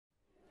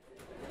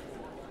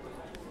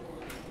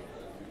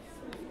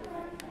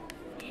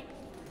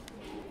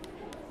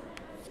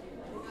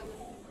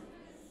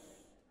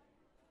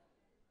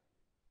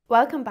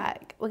Welcome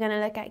back. We're going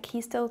to look at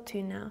key still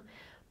 2 now.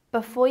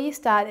 Before you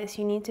start this,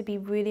 you need to be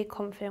really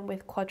confident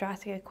with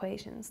quadratic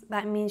equations.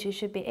 That means you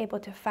should be able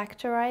to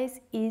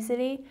factorize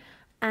easily,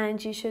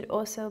 and you should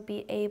also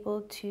be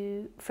able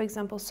to, for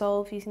example,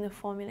 solve using the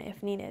formula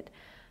if needed.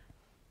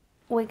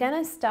 We're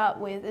going to start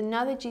with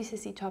another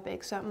GCSE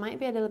topic, so it might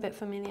be a little bit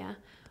familiar,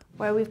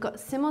 where we've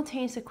got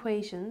simultaneous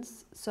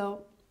equations.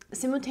 So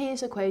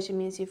simultaneous equation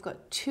means you've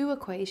got 2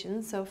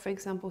 equations. So for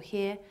example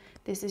here,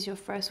 this is your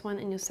first one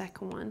and your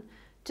second one,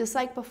 just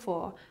like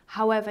before.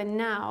 However,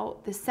 now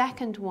the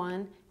second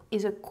one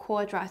is a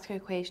quadratic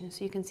equation.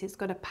 So you can see it's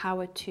got a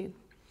power 2.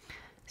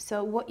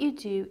 So what you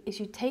do is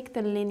you take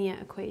the linear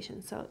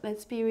equation. So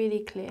let's be really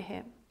clear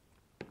here.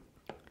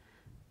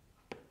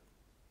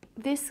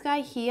 This guy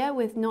here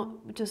with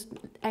not just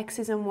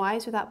x's and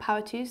y's without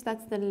power 2's,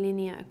 that's the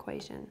linear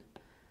equation.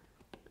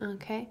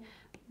 Okay,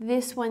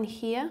 this one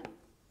here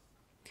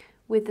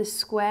with the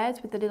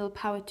squares with the little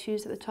power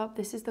 2's at the top,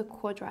 this is the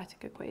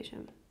quadratic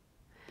equation.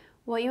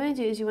 What you want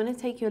to do is you want to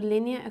take your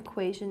linear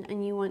equation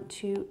and you want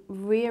to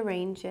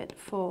rearrange it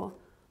for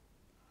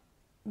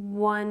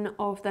one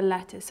of the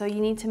letters. So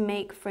you need to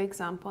make, for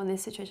example, in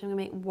this situation, I'm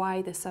going to make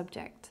y the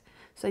subject.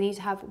 So I need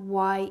to have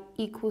y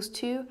equals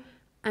 2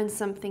 and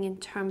something in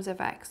terms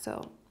of x.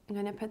 So I'm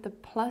going to put the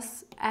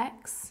plus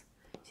x,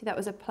 see that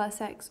was a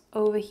plus x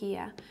over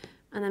here,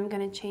 and I'm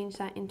going to change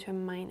that into a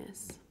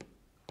minus.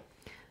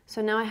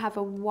 So now I have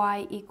a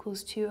y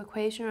equals 2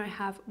 equation, or I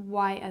have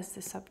y as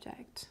the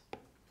subject.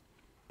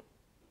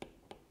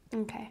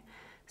 Okay,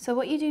 so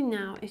what you do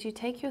now is you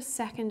take your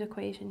second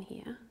equation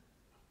here,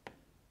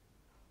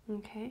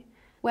 okay,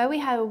 where we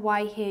have a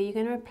y here, you're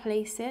going to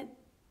replace it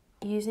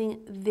using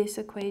this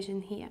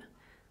equation here.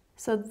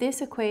 So this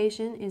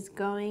equation is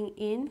going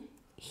in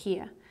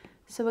here.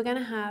 So we're going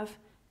to have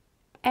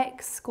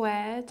x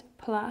squared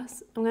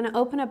plus, I'm going to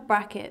open a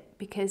bracket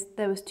because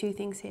there was 2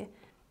 things here,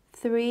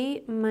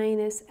 3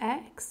 minus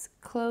x,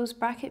 close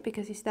bracket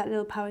because you see that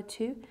little power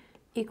 2,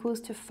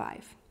 equals to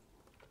 5.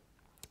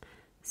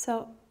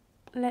 So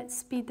let's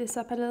speed this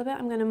up a little bit.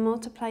 I'm going to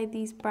multiply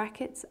these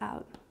brackets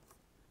out.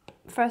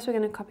 First we're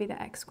going to copy the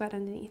x squared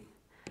underneath.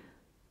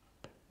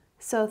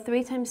 So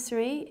 3 times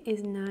 3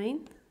 is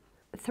 9.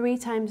 3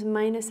 times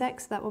minus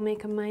x, that will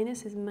make a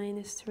minus, is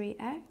minus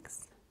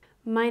 3x.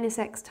 Minus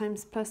x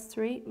times plus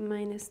 3,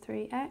 minus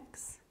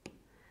 3x.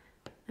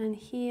 And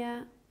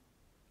here,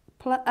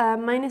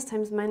 minus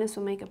times minus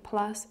will make a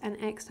plus, and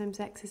x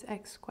times x is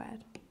x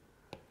squared,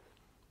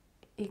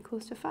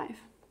 equals to 5.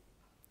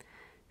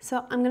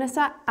 So I'm going to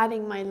start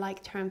adding my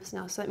like terms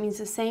now. So that means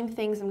the same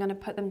things, I'm going to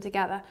put them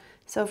together.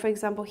 So for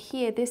example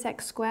here, this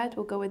x squared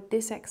will go with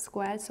this x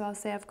squared. So I'll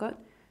say I've got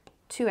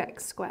 2x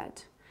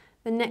squared.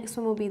 The next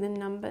one will be the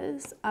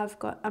numbers. I've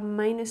got a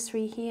minus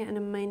 3 here and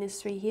a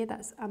minus 3 here.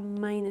 That's a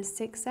minus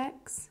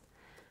 6x.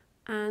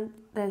 And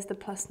there's the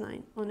plus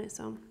 9 on its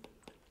own.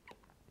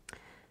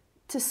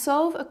 To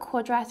solve a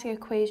quadratic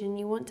equation,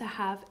 you want to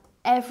have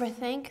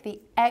everything, the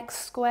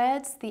x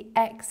squareds, the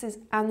x's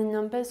and the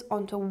numbers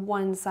onto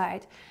one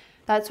side.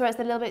 That's where it's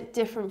a little bit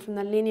different from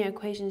the linear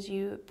equations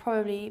you're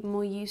probably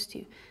more used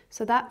to.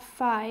 So that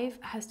 5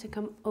 has to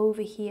come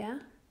over here.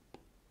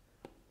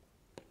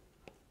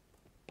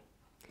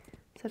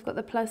 So I've got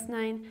the plus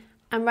 9,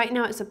 and right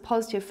now it's a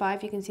positive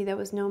 5. You can see there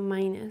was no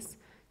minus.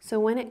 So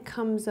when it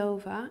comes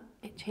over,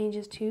 it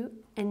changes to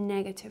a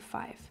negative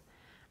 5.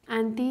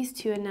 And these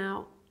two are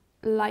now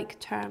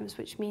like terms,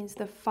 which means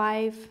the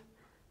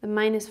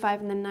minus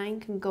 5 and the 9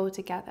 can go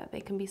together.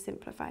 They can be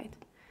simplified.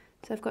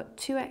 So I've got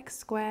 2x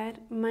squared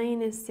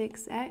minus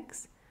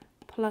 6x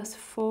plus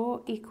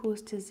 4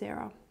 equals to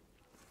 0.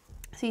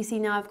 So you see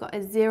now I've got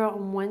a 0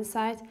 on one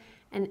side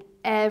and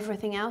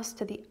everything else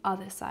to the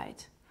other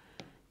side.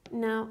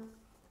 Now,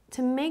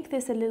 to make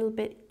this a little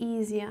bit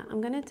easier,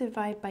 I'm going to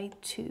divide by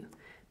 2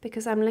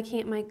 because I'm looking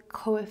at my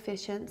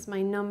coefficients,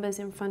 my numbers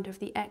in front of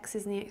the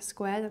x's and the x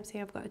squared. I'm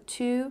saying I've got a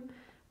 2,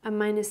 a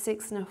minus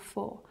 6 and a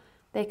 4.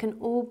 They can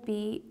all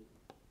be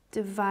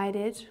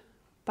divided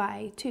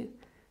by 2.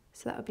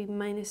 So that would be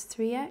minus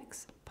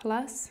 3x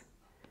plus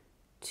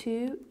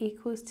 2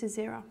 equals to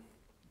 0.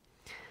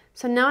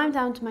 So now I'm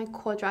down to my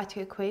quadratic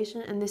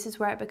equation, and this is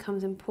where it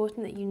becomes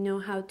important that you know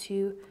how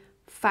to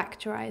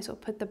factorize or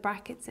put the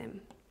brackets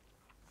in.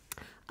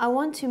 I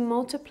want to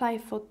multiply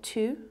for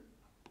 2.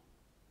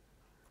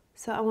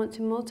 So I want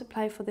to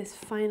multiply for this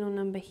final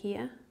number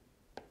here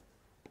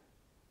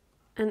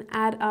and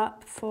add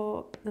up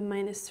for the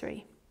minus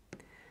 3.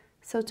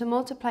 So to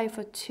multiply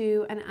for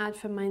 2 and add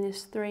for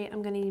minus 3,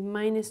 I'm going to need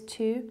minus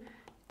 2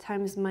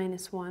 times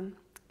minus 1.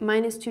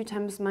 Minus 2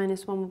 times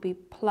minus 1 will be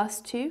plus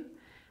 2,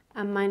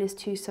 and minus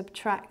 2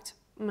 subtract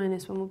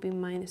minus 1 will be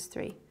minus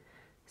 3.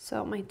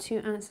 So my 2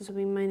 answers will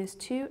be minus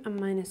 2 and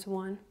minus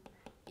 1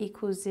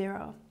 equals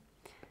 0.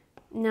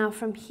 Now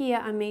from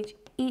here, I made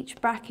each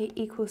bracket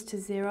equals to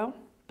 0.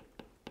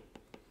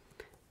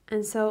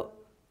 And so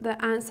the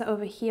answer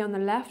over here on the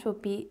left will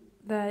be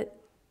the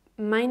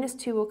minus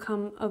 2 will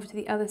come over to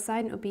the other side,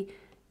 and it will be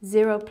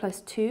 0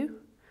 plus 2,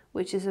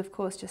 which is of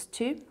course just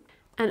 2.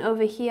 And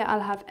over here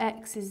I'll have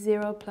x is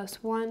 0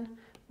 plus 1,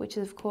 which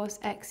is of course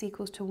x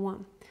equals to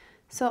 1.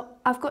 So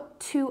I've got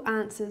two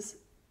answers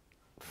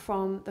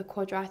from the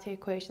quadratic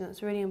equation.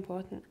 That's really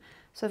important.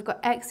 So I've got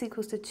x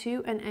equals to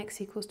 2 and x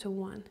equals to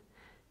 1.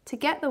 To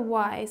get the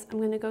y's, I'm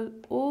going to go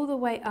all the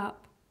way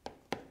up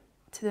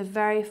to the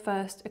very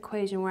first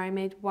equation where I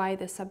made y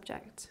the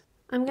subject.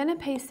 I'm going to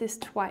paste this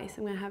twice.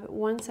 I'm going to have it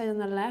one side on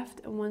the left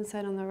and one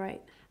side on the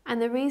right.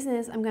 And the reason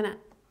is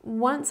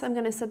once I'm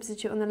going to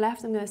substitute on the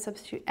left, I'm going to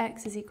substitute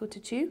x is equal to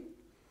 2.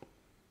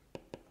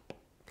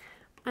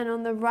 And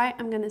on the right,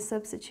 I'm going to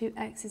substitute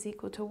x is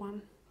equal to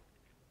 1.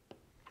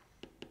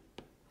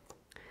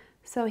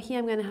 So here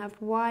I'm going to have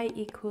y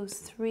equals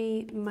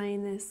 3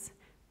 minus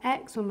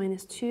x, or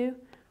minus 2.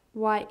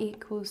 Y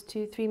equals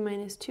to 3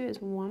 minus 2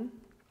 is 1.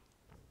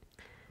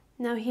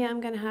 Now here I'm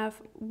going to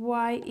have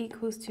y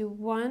equals to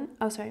y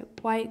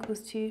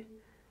equals to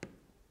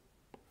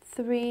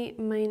 3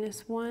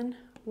 minus 1,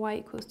 y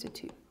equals to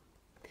 2.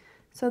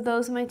 So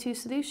those are my two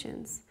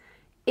solutions.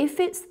 If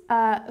it's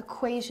an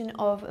equation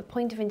of a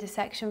point of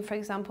intersection, for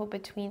example,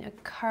 between a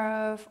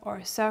curve or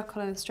a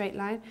circle and a straight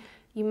line,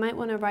 you might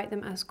want to write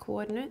them as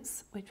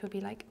coordinates, which would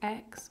be like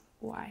x,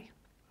 y,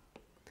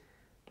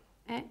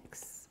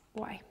 x,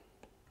 y.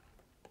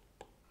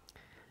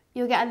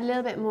 You'll get a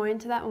little bit more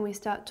into that when we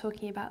start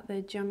talking about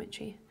the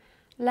geometry.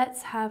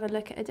 Let's have a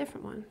look at a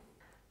different one.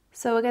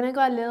 So we're going to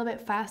go a little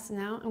bit faster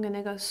now. I'm going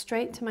to go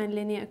straight to my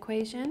linear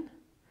equation,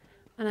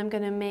 and I'm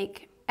going to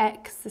make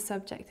x the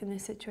subject in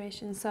this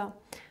situation. So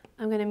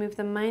I'm going to move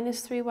the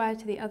minus 3y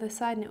to the other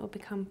side, and it will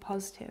become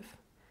positive.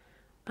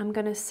 I'm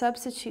going to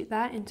substitute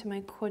that into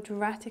my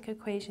quadratic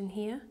equation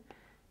here.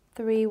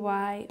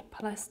 3y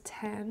plus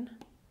 10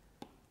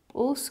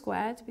 all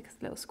squared, because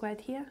a little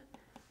squared here,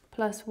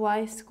 plus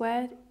y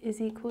squared is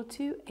equal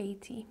to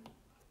 80.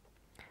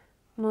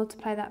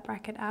 Multiply that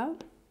bracket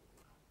out.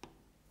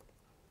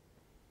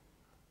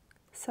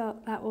 So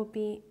that will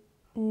be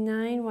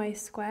 9y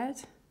squared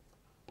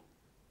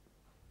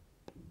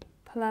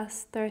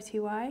plus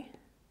 30y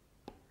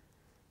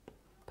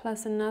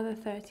plus another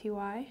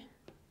 30y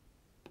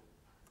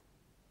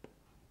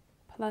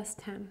plus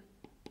 10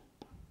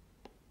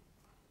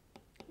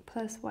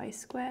 plus y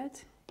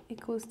squared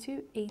equals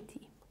to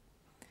 80.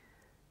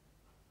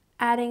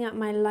 Adding up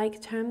my like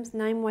terms,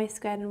 9y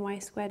squared and y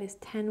squared is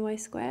 10y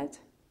squared.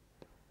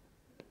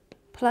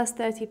 Plus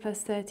 30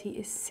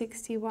 is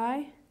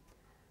 60y.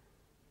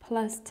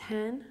 Plus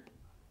 10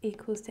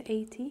 equals to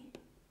 80.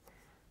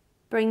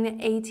 Bring the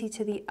 80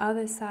 to the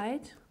other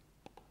side.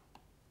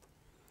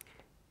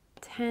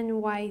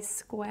 10y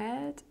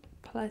squared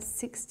plus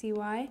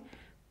 60y.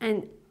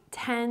 And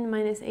 10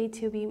 minus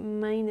 80 will be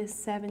minus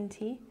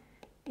 70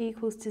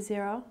 equals to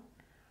 0.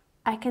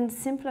 I can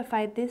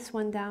simplify this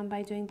one down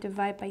by doing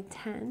divide by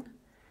 10.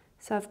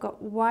 So I've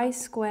got y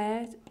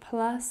squared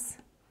plus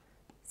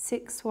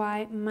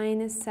 6y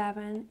minus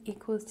 7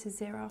 equals to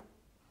 0.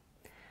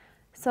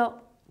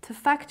 So to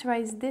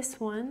factorize this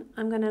one,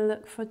 I'm going to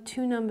look for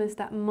two numbers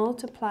that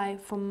multiply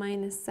for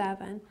minus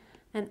 7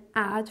 and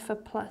add for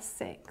plus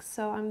 6.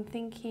 So I'm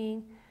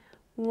thinking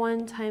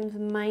 1 times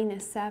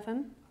minus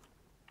 7.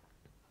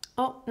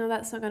 Oh, no,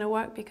 that's not going to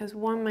work because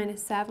 1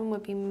 minus 7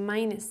 would be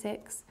minus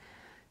 6.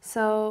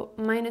 So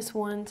minus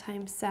 1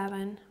 times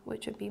 7,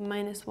 which would be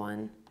minus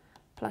 1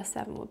 plus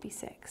 7 would be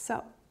 6.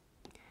 So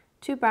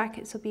two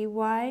brackets will be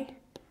y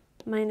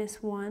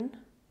minus 1,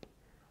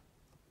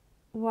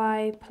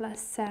 y plus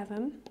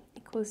 7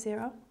 equals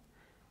 0.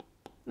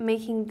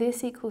 Making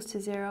this equals to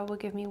 0 will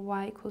give me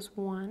y equals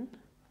 1.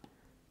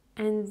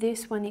 And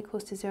this one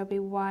equals to 0 will be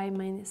y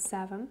minus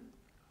 7.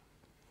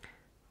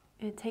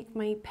 I'm going to take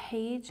my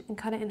page and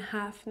cut it in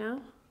half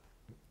now.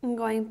 I'm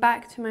going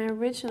back to my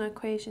original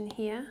equation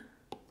here.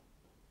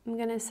 I'm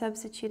going to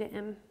substitute it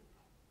in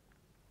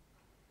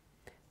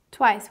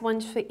twice,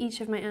 once for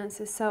each of my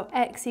answers. So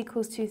x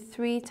equals to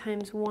 3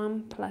 times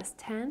 1 plus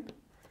 10.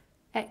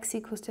 X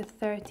equals to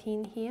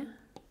 13 here.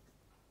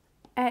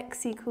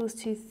 X equals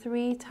to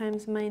 3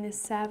 times minus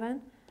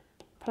 7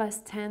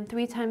 plus 10.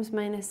 3 times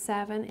minus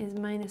 7 is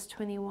minus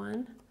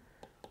 21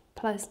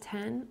 plus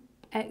 10.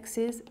 X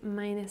is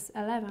minus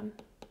 11.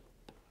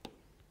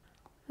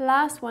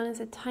 Last one is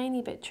a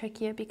tiny bit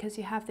trickier because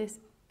you have this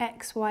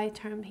xy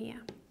term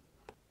here.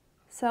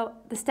 So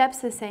the steps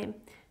are the same.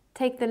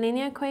 Take the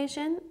linear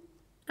equation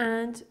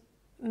and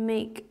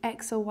make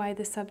x or y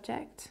the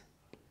subject.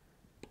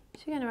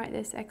 So you're going to write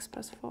this x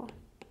plus 4.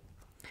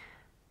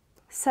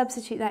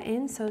 Substitute that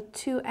in, so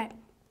 2x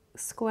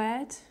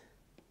squared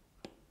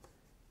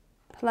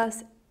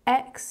plus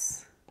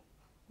x,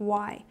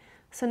 y.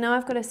 So now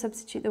I've got to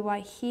substitute the y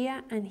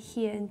here and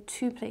here in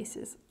two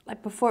places.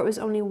 Like before it was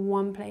only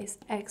one place,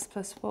 x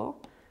plus 4.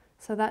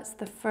 So that's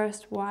the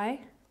first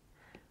y.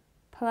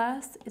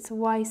 Plus it's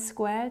y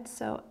squared,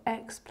 so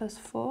x plus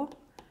 4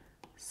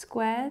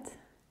 squared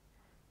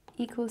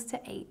equals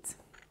to 8.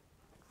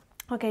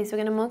 Okay, so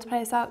we're going to multiply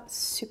this out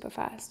super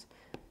fast.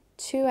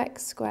 2x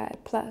squared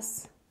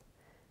plus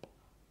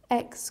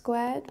x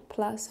squared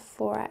plus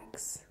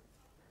 4x.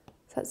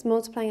 So that's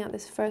multiplying out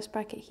this first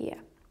bracket here.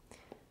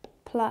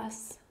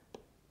 Plus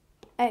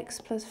x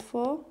plus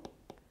 4,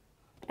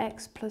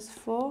 x plus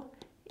 4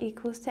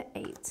 equals to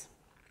 8.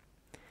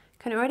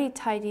 Can already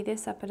tidy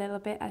this up a little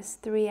bit as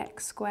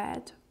 3x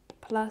squared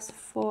plus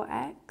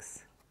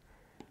 4x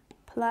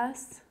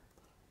plus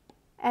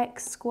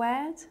x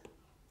squared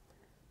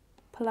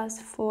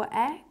plus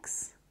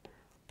 4x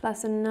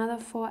plus another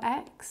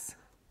 4x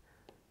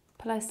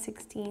plus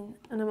 16.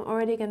 And I'm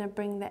already going to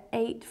bring the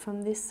 8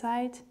 from this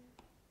side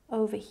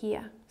over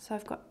here. So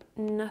I've got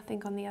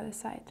nothing on the other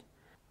side.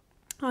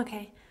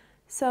 Okay,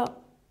 so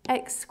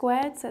x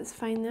squared, so let's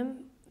find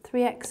them.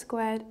 3x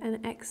squared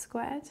and x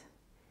squared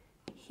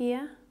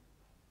here.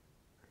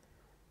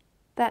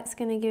 That's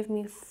going to give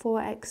me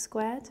 4x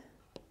squared.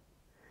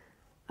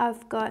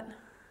 I've got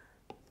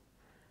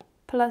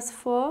plus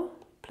 4,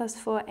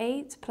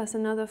 8, plus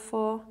another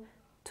 4,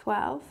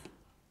 12,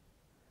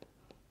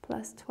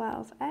 plus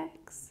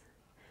 12x.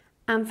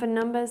 And for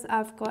numbers,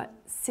 I've got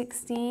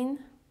 16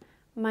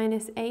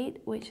 minus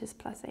 8, which is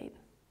plus 8.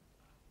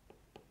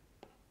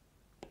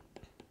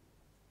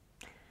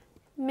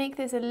 Make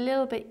this a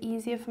little bit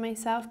easier for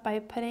myself by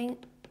putting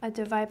a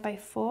divide by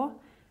 4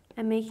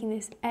 and making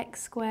this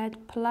x squared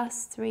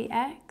plus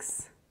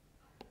 3x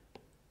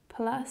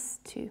plus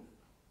 2.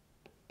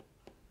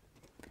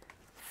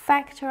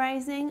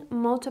 Factorizing,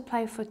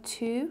 multiply for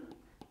 2,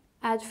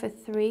 add for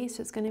 3,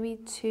 so it's going to be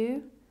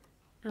 2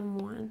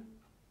 and 1.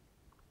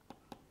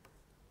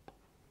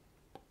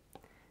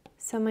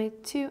 So my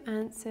two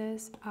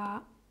answers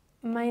are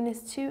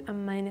minus 2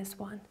 and minus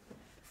 1.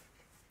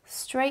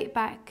 Straight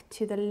back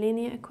to the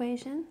linear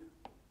equation,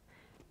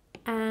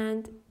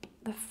 and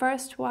the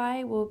first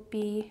y will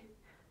be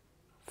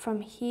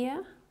from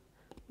here,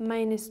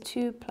 minus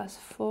 2 plus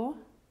 4,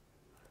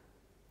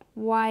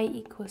 y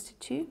equals to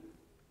 2.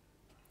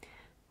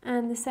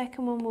 And the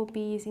second one will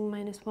be using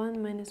minus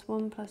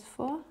 1 plus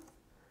 4,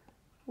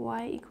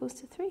 y equals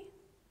to 3.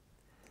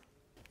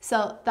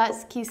 So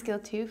that's key skill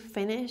 2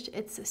 finished.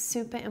 It's a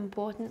super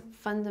important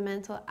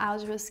fundamental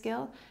algebra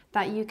skill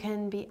that you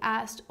can be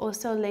asked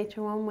also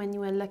later on when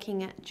you are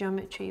looking at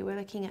geometry. We're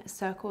looking at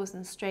circles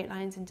and straight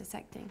lines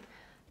intersecting.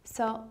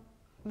 So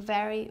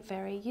very,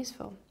 very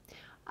useful.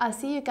 I'll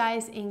see you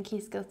guys in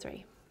key skill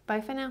 3.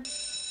 Bye for now.